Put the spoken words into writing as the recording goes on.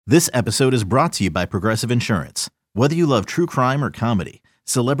This episode is brought to you by Progressive Insurance. Whether you love true crime or comedy,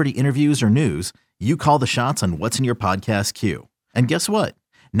 celebrity interviews or news, you call the shots on what's in your podcast queue. And guess what?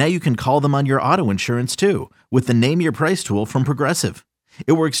 Now you can call them on your auto insurance too with the Name Your Price tool from Progressive.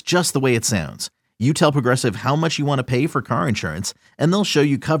 It works just the way it sounds. You tell Progressive how much you want to pay for car insurance, and they'll show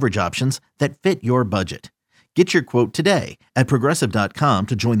you coverage options that fit your budget. Get your quote today at Progressive.com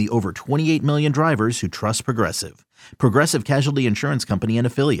to join the over 28 million drivers who trust Progressive. Progressive Casualty Insurance Company and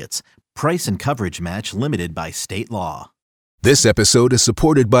Affiliates. Price and coverage match limited by state law. This episode is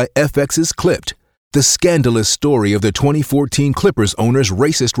supported by FX's Clipped, the scandalous story of the 2014 Clippers owner's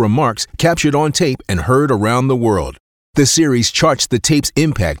racist remarks captured on tape and heard around the world. The series charts the tape's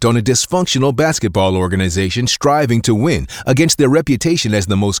impact on a dysfunctional basketball organization striving to win against their reputation as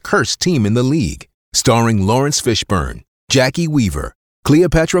the most cursed team in the league. Starring Lawrence Fishburne, Jackie Weaver,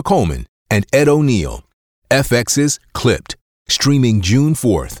 Cleopatra Coleman, and Ed O'Neill. FX's Clipped, streaming June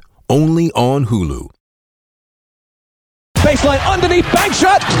 4th, only on Hulu. Baseline underneath, bank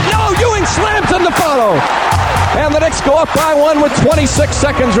shot. No, Ewing slams in the follow. And the Knicks go up by one with 26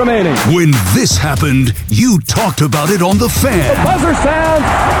 seconds remaining. When this happened, you talked about it on The Fan. The buzzer sounds,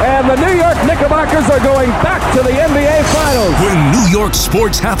 and the New York Knickerbockers are going back to the NBA Finals. When New York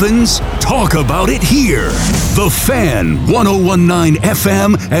sports happens, talk about it here. The Fan, 101.9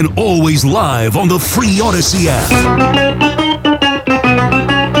 FM, and always live on the free Odyssey app.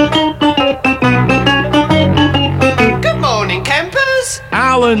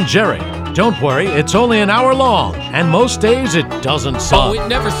 Alan Jerry. Don't worry, it's only an hour long, and most days it doesn't suck. Oh, it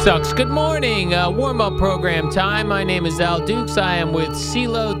never sucks. Good morning. Warm-up program time. My name is Al Dukes. I am with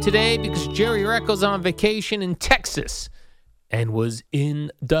CeeLo today because Jerry Recco's on vacation in Texas and was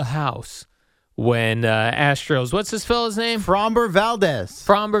in the house when Astros, what's this fella's name? Framber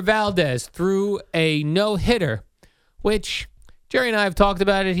Valdez threw a no-hitter, which Jerry and I have talked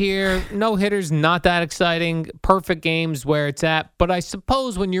about it here. No-hitters, not that exciting. Perfect games where it's at. But I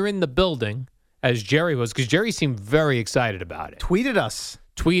suppose when you're in the building, as Jerry was, because Jerry seemed very excited about it. Tweeted us.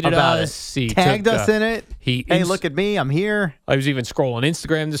 He tagged us in it. Hey, look at me. I'm here. I was even scrolling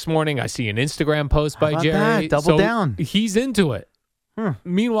Instagram this morning. I see an Instagram post by Jerry. Double down. He's into it.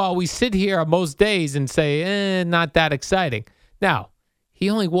 Meanwhile, we sit here on most days and say, not that exciting. Now, he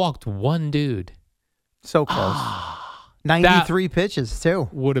only walked one dude. So close. 93 pitches, too.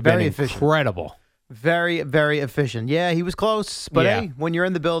 Would have been incredible. Very, very efficient. Yeah, he was close, but hey, when you're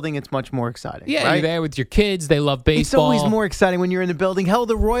in the building, it's much more exciting. Yeah, right? You're there with your kids. They love baseball. It's always more exciting when you're in the building. Hell,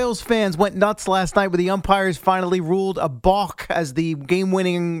 the Royals fans went nuts last night when the umpires finally ruled a balk as the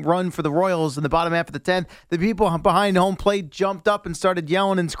game-winning run for the Royals in the bottom half of the 10th. The people behind home plate jumped up and started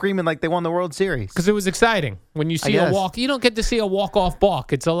yelling and screaming like they won the World Series. Because it was exciting. When you see a walk, you don't get to see a walk-off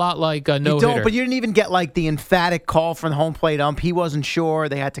balk. It's a lot like a no-hitter. You don't, but you didn't even get like the emphatic call from the home plate ump. He wasn't sure.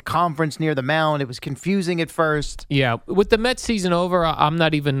 They had to conference near the mound. It was confusing at first. Yeah, with the Mets season over, I'm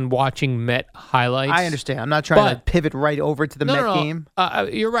not even watching Met highlights. I understand. I'm not trying to pivot right over to the Met game.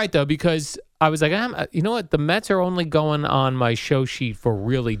 You're right, though, because I was like, you know what? The Mets are only going on my show sheet for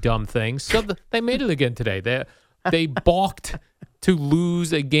really dumb things. So they made it again today. They balked to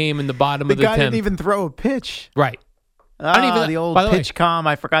lose a game in the bottom of the 10th. The guy didn't even throw a pitch. Right. The old pitch com.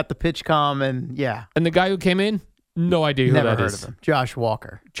 I forgot the pitch com, and yeah. And the guy who came in? No idea who that is. Never heard of him. Josh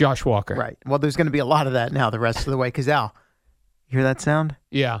Walker. Right. Well, there's going to be a lot of that now the rest of the way. Because, Al, you hear that sound?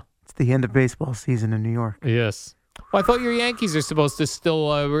 Yeah. It's the end of baseball season in New York. Yes. Well, I thought your Yankees are supposed to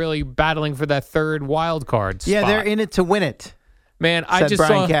still really battling for that third wild card spot. Yeah, they're in it to win it. Man, I just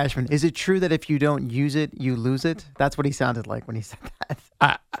Brian Cashman. Is it true that if you don't use it, you lose it? That's what he sounded like when he said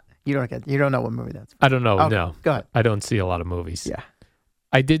that. You don't know what movie that's from. I don't know. Okay, no. Go ahead. I don't see a lot of movies. Yeah.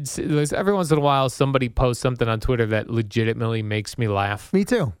 I did see, every once in a while somebody posts something on Twitter that legitimately makes me laugh. Me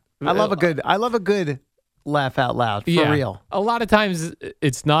too. I love a good laugh out loud for real. A lot of times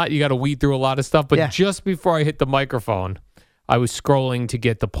it's not. You got to weed through a lot of stuff. But just before I hit the microphone, I was scrolling to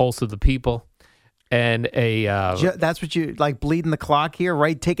get the pulse of the people, and that's what you like, bleeding the clock here,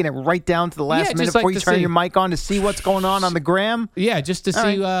 right? Taking it right down to the last minute before you turn your mic on to see what's going on the gram. Yeah, just to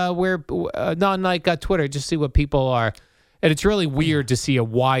see where not like Twitter, just see what people are. And it's really weird to see a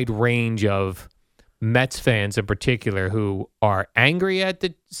wide range of Mets fans in particular who are angry at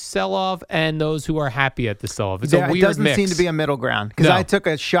the sell-off and those who are happy at the sell-off. It's a weird mix. It doesn't seem to be a middle ground. Because I took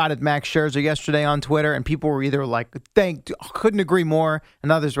a shot at Max Scherzer yesterday on Twitter, and people were either like, couldn't agree more,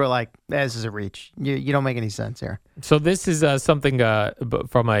 and others were like, this is a reach. You don't make any sense here. So this is something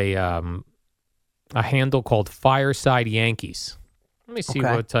from a handle called Fireside Yankees. Let me see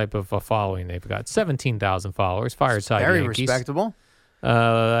what type of following they've got. 17,000 followers. Fireside Very Yankees. Respectable.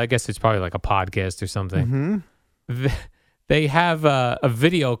 I guess it's probably like a podcast or something. Mm-hmm. They have a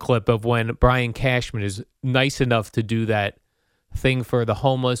video clip of when Brian Cashman is nice enough to do that thing for the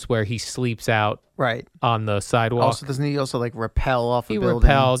homeless where he sleeps out Right. on the sidewalk. Also, doesn't he also like rappel off a He building?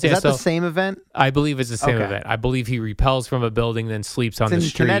 repels, Is yeah, that the so- same event? I believe it's the same Okay. event. I believe he repels from a building, then sleeps on It's the in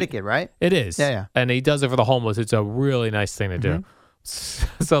street. Connecticut, right? It is. Yeah, yeah. And he does it for the homeless. It's a really nice thing to do.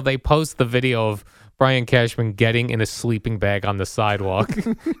 So they post the video of Brian Cashman getting in a sleeping bag on the sidewalk.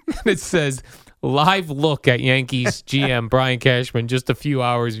 And it says, live look at Yankees GM Brian Cashman just a few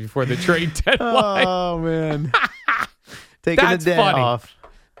hours before the trade deadline. Oh, man. Taking That's a day funny. off.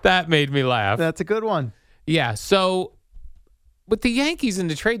 That made me laugh. That's a good one. Yeah. So with the Yankees in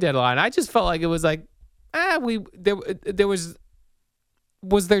the trade deadline, I just felt like it was like, there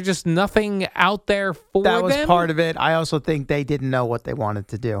was there just nothing out there for That was them? part of it. I also think they didn't know what they wanted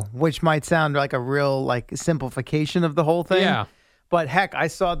to do, which might sound like a real like simplification of the whole thing. Yeah. But heck, I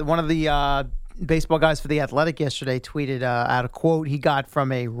saw that one of the baseball guys for The Athletic yesterday tweeted out a quote he got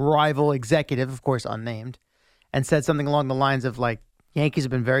from a rival executive, of course unnamed, and said something along the lines of like, Yankees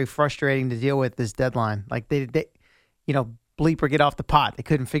have been very frustrating to deal with this deadline. Like they bleep or get off the pot. They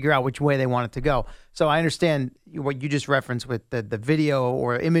couldn't figure out which way they wanted to go. So I understand what you just referenced with the video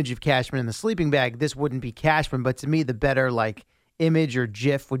or image of Cashman in the sleeping bag. This wouldn't be Cashman, but to me, the better like image or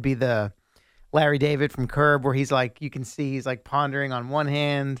GIF would be the Larry David from Curb, where he's like, you can see he's like pondering on one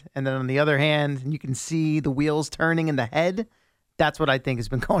hand, and then on the other hand, you can see the wheels turning in the head. That's what I think has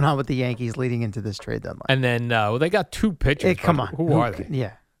been going on with the Yankees leading into this trade deadline. And then they got two pitchers. Hey, come on. Who are they?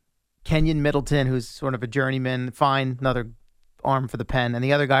 Yeah. Kenyon Middleton, who's sort of a journeyman, fine, another arm for the pen. And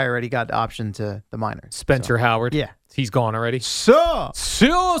the other guy already got the option to the minors. Spencer Howard. Yeah. He's gone already. So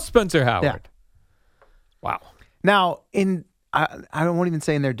Spencer Howard. Yeah. Wow. now, I won't even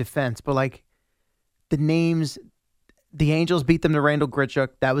say in their defense, but like the names, the Angels beat them to Randall Grichuk.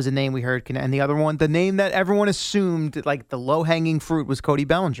 That was a name we heard. And the other one, the name that everyone assumed, like the low-hanging fruit, was Cody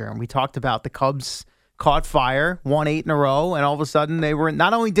Bellinger. And we talked about the Cubs caught fire, won 8 in a row, and all of a sudden they were,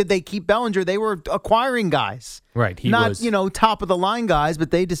 not only did they keep Bellinger, they were acquiring guys. Right. He Not, was, top of the line guys,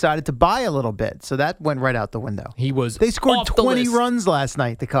 but they decided to buy a little bit. So that went right out the window. He was. They scored off the 20 list. runs last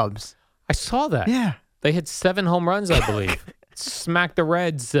night, the Cubs. I saw that. Yeah. They hit 7 home runs, I believe. Smacked the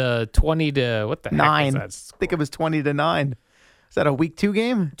Reds 20 to what the heck 9. was that? I think it was 20-9. Is that a week 2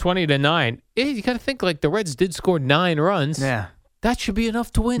 game? 20 to 9. Yeah, you got to think like the Reds did score 9 runs. Yeah. That should be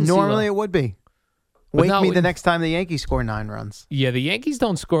enough to win. Normally CeeLo. it would be. But Wake not me when- the next time the Yankees score 9 runs. Yeah, the Yankees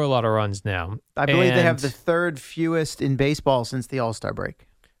don't score a lot of runs now. I believe they have And the third fewest in baseball since the All-Star break.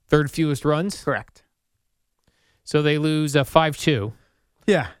 third fewest runs. Correct. So they lose 5-2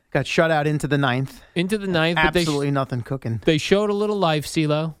 Yeah. Got shut out into the 9th. into the 9th. Absolutely nothing cooking. But they showed a little life,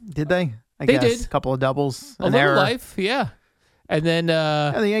 CeeLo. Did they? I They guess. did. A couple of doubles. A An little error. life, yeah. And then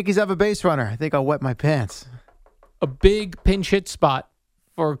Yeah, the Yankees have a base runner. I think I'll wet my pants. a big pinch hit spot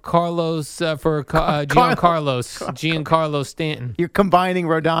for Giancarlo Stanton. You're combining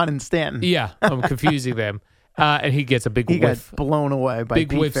Rodon and Stanton. Yeah, I'm confusing them. And he gets a big He whiff. got blown away by Big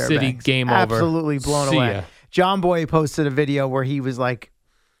Pete whiff city, Fairbanks. game over. Absolutely blown See away. ya. John Boy posted a video where he was like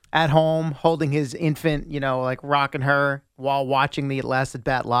at home holding his infant, like rocking her while watching the last at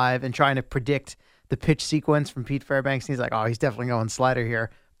bat live and trying to predict the pitch sequence from Pete Fairbanks. And he's like, oh, he's definitely going slider here.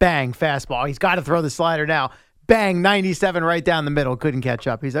 Bang, fastball. He's got to throw the slider now. Bang, 97 right down the middle. Couldn't catch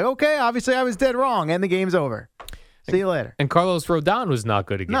up. He's like, okay, obviously I was dead wrong, and the game's over. See you later. And Carlos Rodon was not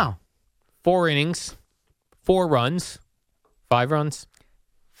good again. No. 4 innings, 4 runs, 5 runs.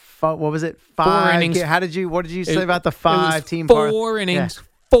 What was it? 5 innings. What did you say about the It was 5-team 4 innings,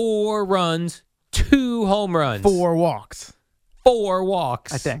 4 runs, 2 home runs. 4 walks, 4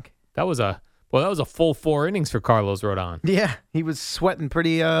 walks. I think. That was a full 4 innings for Carlos Rodon. Yeah, he was sweating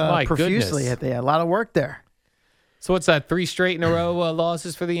pretty My profusely. goodness. They had a lot of work there. So what's that? 3 straight in a row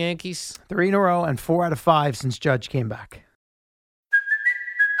losses for the Yankees? 3 in a row and 4 out of 5 since Judge came back.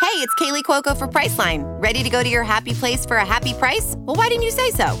 Hey, it's Kaylee Cuoco for Priceline. Ready to go to your happy place for a happy price? Well, why didn't you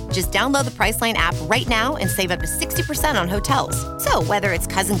say so? Just download the Priceline app right now and save up to 60% on hotels. So whether it's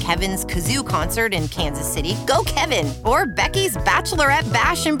Cousin Kevin's Kazoo Concert in Kansas City, go Kevin, or Becky's Bachelorette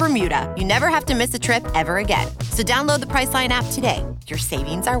Bash in Bermuda, you never have to miss a trip ever again. So download the Priceline app today. Your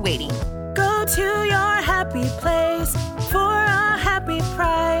savings are waiting. Go to your happy place for a happy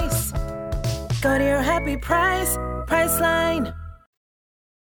price. Go to your happy price, Priceline.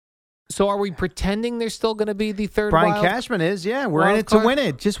 So are we pretending there's still going to be the third Brian wild? Cashman is, yeah. We're in wild it to card? win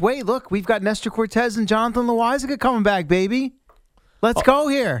it. Just wait. Look, we've got Nestor Cortez and Jonathan Loizaga coming back, baby. Let's go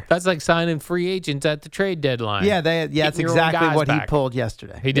here. That's like signing free agents at the trade deadline. Yeah, that's Getting your own exactly guys what he back. pulled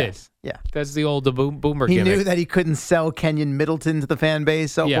yesterday. He did. Yes. Yeah. That's the old boomer He gimmick. knew that he couldn't sell Kenyon Middleton to the fan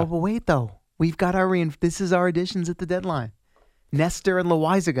base. So, Yeah. but wait, though. We've got this is our additions at the deadline. Nestor and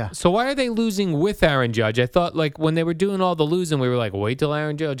Loizaga. So why are they losing with Aaron Judge? I thought like when they were doing all the losing, we were like, wait till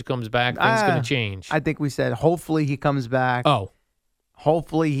Aaron Judge comes back, things going to change. I think we said hopefully he comes back. Oh.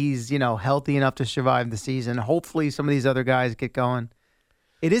 Hopefully he's, healthy enough to survive the season. Hopefully some of these other guys get going.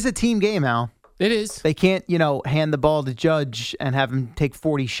 It is a team game, Al. It is. They can't, hand the ball to Judge and have him take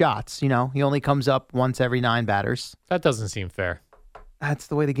 40 shots. He only comes up once every 9 batters. That doesn't seem fair. That's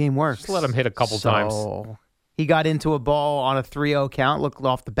the way the game works. Just let him hit a couple times. He got into a ball on a 3-0 count. Looked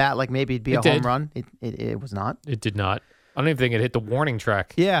off the bat like maybe it'd be a home run. It was not. It did not. I don't even think it hit the warning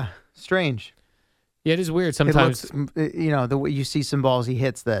track. Yeah, strange. Yeah, it is weird. Sometimes, the way you see some balls he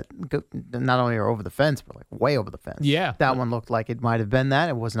hits that not only are over the fence, but like way over the fence. Yeah. That one looked like it might have been that.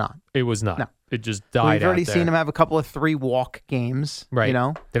 It was not. It was not. No. It just died We've already out there. seen him have a couple of 3-walk games. Right.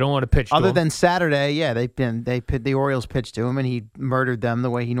 They don't want to pitch to Other him. than Saturday, yeah, the Orioles pitched to him, and he murdered them the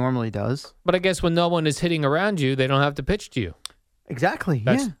way he normally does. But I guess when no one is hitting around you, they don't have to pitch to you. Exactly.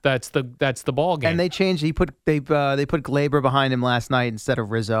 That's the ball game. And they changed. They put Glaber behind him last night instead of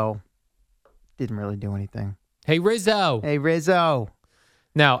Rizzo. Didn't really do anything. Hey Rizzo.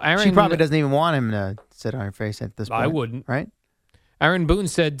 Now Aaron. She probably doesn't even want him to sit on her face at this point. I wouldn't. Right. Aaron Boone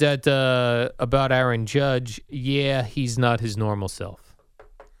said that about Aaron Judge. Yeah, he's not his normal self.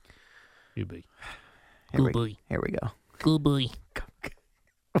 Here we go. Good boy.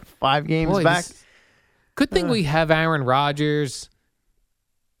 5 games Boy, back. Good thing we have Aaron Rodgers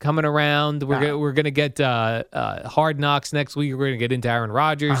coming around. We're gonna get Hard Knocks next week. We're gonna get into Aaron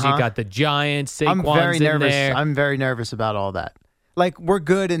Rodgers. You got the Giants. Saquon's I'm very nervous. there. I'm very nervous about all that. Like we're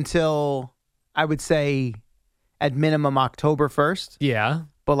good until I would say at minimum October 1st. Yeah,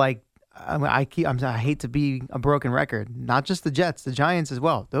 but like I hate to be a broken record. Not just the Jets, the Giants as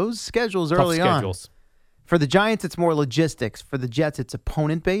well. Those schedules tough early schedules. on. For the Giants, it's more logistics. For the Jets, it's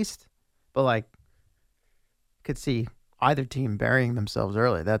opponent based. But like, could see either team burying themselves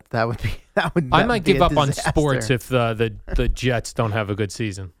early. That would be I might be give a up on disaster. sports if the Jets don't have a good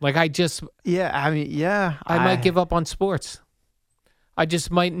season. Like I might give up on sports. I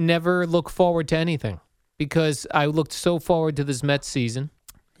just might never look forward to anything because I looked so forward to this Mets season.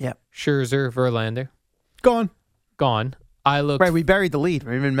 Yep. Scherzer, Verlander, gone. I looked. Right, we buried the lead.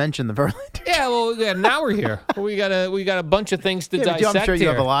 We didn't even mention the Verlander. Yeah, well, now we're here. We got a bunch of things to dissect. I'm sure you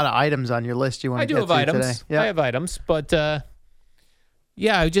here. have a lot of items on your list you want to get to today. I do have items. Yeah. I have items, but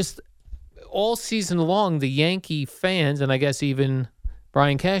I just all season long the Yankee fans and I guess even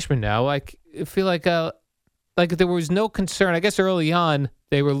Brian Cashman now, I feel like there was no concern. I guess early on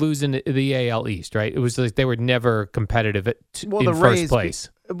they were losing the AL East, right? It was like they were never competitive in first place.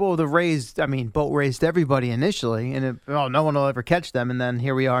 Well, the Rays, boat raced everybody initially, and no one will ever catch them, and then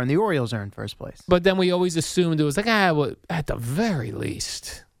here we are, and the Orioles are in first place. But then we always assumed it was like, well, at the very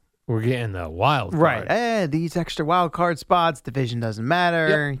least, we're getting the wild card. Right. These extra wild card spots, division doesn't matter.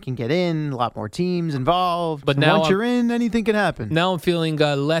 Yep. You can get in, a lot more teams involved. But now once you're in, anything can happen. Now I'm feeling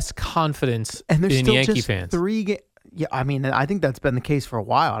less confidence and there's in still Yankee just fans. 3 games. Yeah, I think that's been the case for a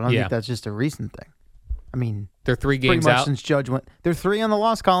while. I don't think that's just a recent thing. They're 3 games pretty much out since Judge went. They're 3 on the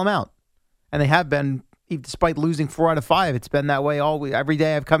loss column out, and they have been despite losing 4 out of 5. It's been that way every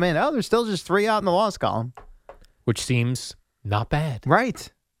day I've come in. Oh, they're still just 3 out in the loss column, which seems not bad,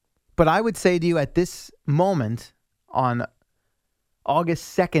 right? But I would say to you at this moment on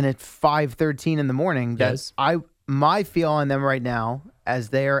August 2nd at 5:13 in the morning that my feel on them right now as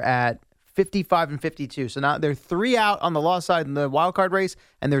they're at 55 and 52. So now they're 3 out on the loss side in the wild card race,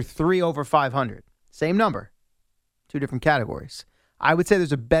 and they're 3 over 500. Same number, 2 different categories. I would say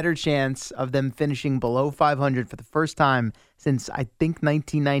there's a better chance of them finishing below 500 for the first time since, I think,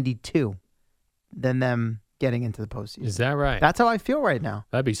 1992 than them getting into the postseason. Is that right? That's how I feel right now.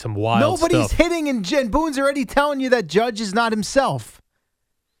 That'd be some wild Nobody's stuff. hitting, and Boone's already telling you that Judge is not himself.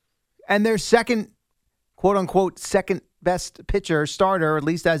 And their second, quote-unquote, second best pitcher, starter, at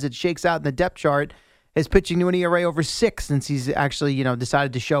least as it shakes out in the depth chart, is pitching to an ERA over 6 since he's actually,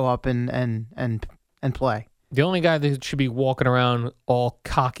 decided to show up and play. The only guy that should be walking around all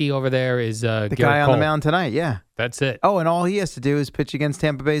cocky over there is the Garrett guy on Cole. the mound tonight, yeah. That's it. Oh, and all he has to do is pitch against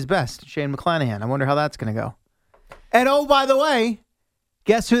Tampa Bay's best, Shane McClanahan. I wonder how that's going to go. And oh, by the way,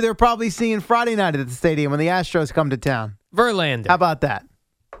 guess who they're probably seeing Friday night at the stadium when the Astros come to town? Verlander. How about that?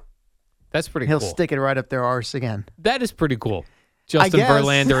 That's pretty cool. He'll stick it right up their arse again. That is pretty cool. Justin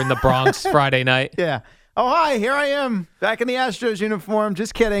Verlander in the Bronx Friday night. Yeah. Oh, hi, here I am, back in the Astros uniform.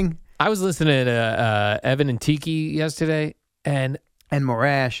 Just kidding. I was listening to Evan and Tiki yesterday, and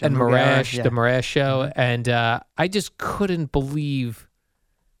Marash. The Marash show, Mm-hmm. and I just couldn't believe.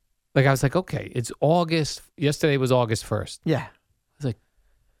 Like, I was like, okay, it's August. Yesterday was August 1st. Yeah. I was like,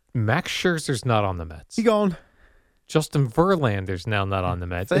 Max Scherzer's not on the Mets. He gone. Justin Verlander's now not on the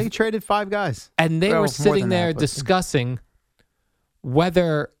Mets. They traded 5 guys. And they Well, were more sitting than there that, but- discussing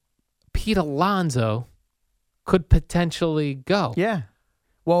whether Pete Alonso could potentially go. Yeah.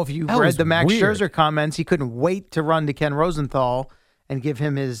 Well, if you That was read the Max weird. Scherzer comments, he couldn't wait to run to Ken Rosenthal and give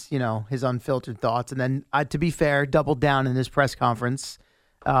him his unfiltered thoughts. And then, to be fair, doubled down in his press conference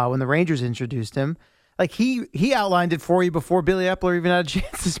when the Rangers introduced him. Like he outlined it for you before Billy Epler even had a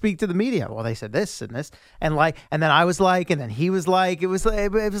chance to speak to the media. Well, they said this and this, and then I was like, and then he was like, it was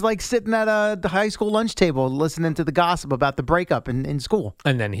like sitting at the high school lunch table listening to the gossip about the breakup in school.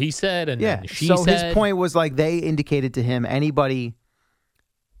 And then he said, and Yeah. then she So said. his point was like they indicated to him anybody,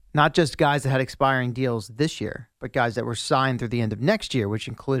 not just guys that had expiring deals this year, but guys that were signed through the end of next year, which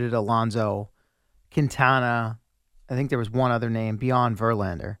included Alonso, Quintana. I think there was one other name beyond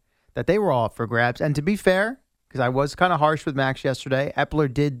Verlander, that they were all up for grabs. And to be fair, because I was kind of harsh with Max yesterday,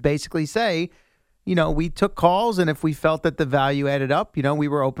 Epler did basically say, we took calls, and if we felt that the value added up, we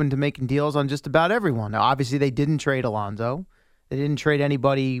were open to making deals on just about everyone. Now, obviously, they didn't trade Alonso. They didn't trade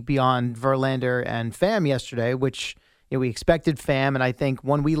anybody beyond Verlander and Pham yesterday, which we expected Pham. And I think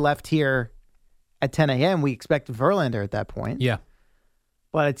when we left here at 10 a.m., we expected Verlander at that point. Yeah.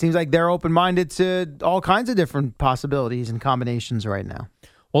 But it seems like they're open-minded to all kinds of different possibilities and combinations right now.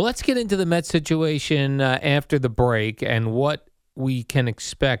 Well, let's get into the Mets situation after the break and what we can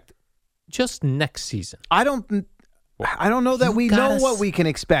expect just next season. I don't know that we know what we can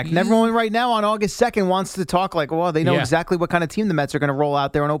expect. And everyone right now on August 2nd wants to talk like, well, they know exactly what kind of team the Mets are going to roll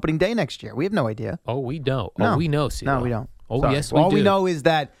out there on opening day next year. We have no idea. Oh, we don't. No. Oh, we know, CeeLo. No, we don't. Oh, Sorry. yes, we All do. we know is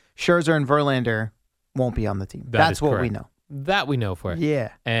that Scherzer and Verlander won't be on the team. That That's is what correct. we know. That we know for it.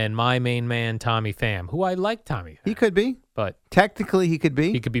 Yeah. And my main man, Tommy Pham, who I like Tommy Pham, He could be. but Technically, he could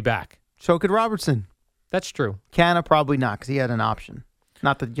be. he could be back. So could Robertson. That's true. Canna probably not because he had an option.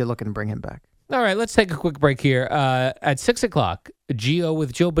 Not that you're looking to bring him back. All right, let's take a quick break here. At 6 o'clock, Geo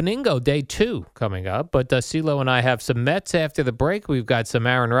with Joe Beningo, day 2 coming up. But CeeLo and I have some Mets after the break. We've got some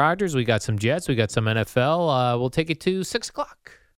Aaron Rodgers. We got some Jets. We got some NFL. We'll take it to 6 o'clock.